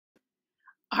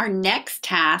Our next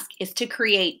task is to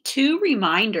create two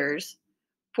reminders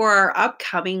for our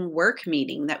upcoming work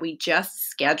meeting that we just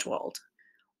scheduled.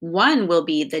 One will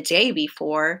be the day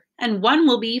before, and one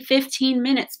will be 15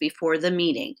 minutes before the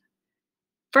meeting.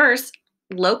 First,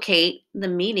 locate the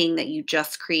meeting that you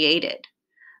just created.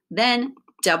 Then,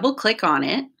 double click on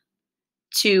it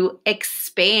to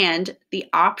expand the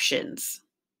options.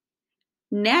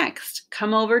 Next,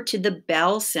 come over to the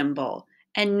bell symbol,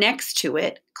 and next to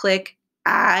it, click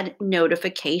Add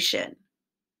Notification.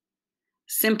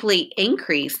 Simply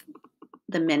increase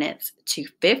the minutes to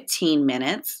 15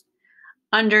 minutes.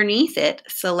 Underneath it,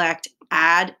 select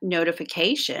Add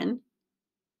Notification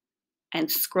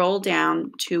and scroll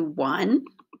down to 1.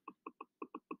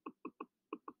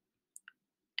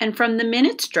 And from the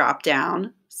minutes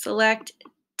drop-down, select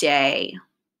Day.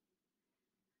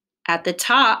 At the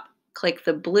top, click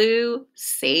the blue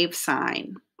Save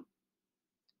sign.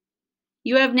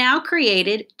 You have now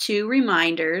created two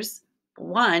reminders,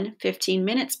 one 15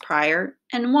 minutes prior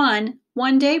and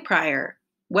one day prior.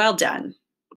 Well done.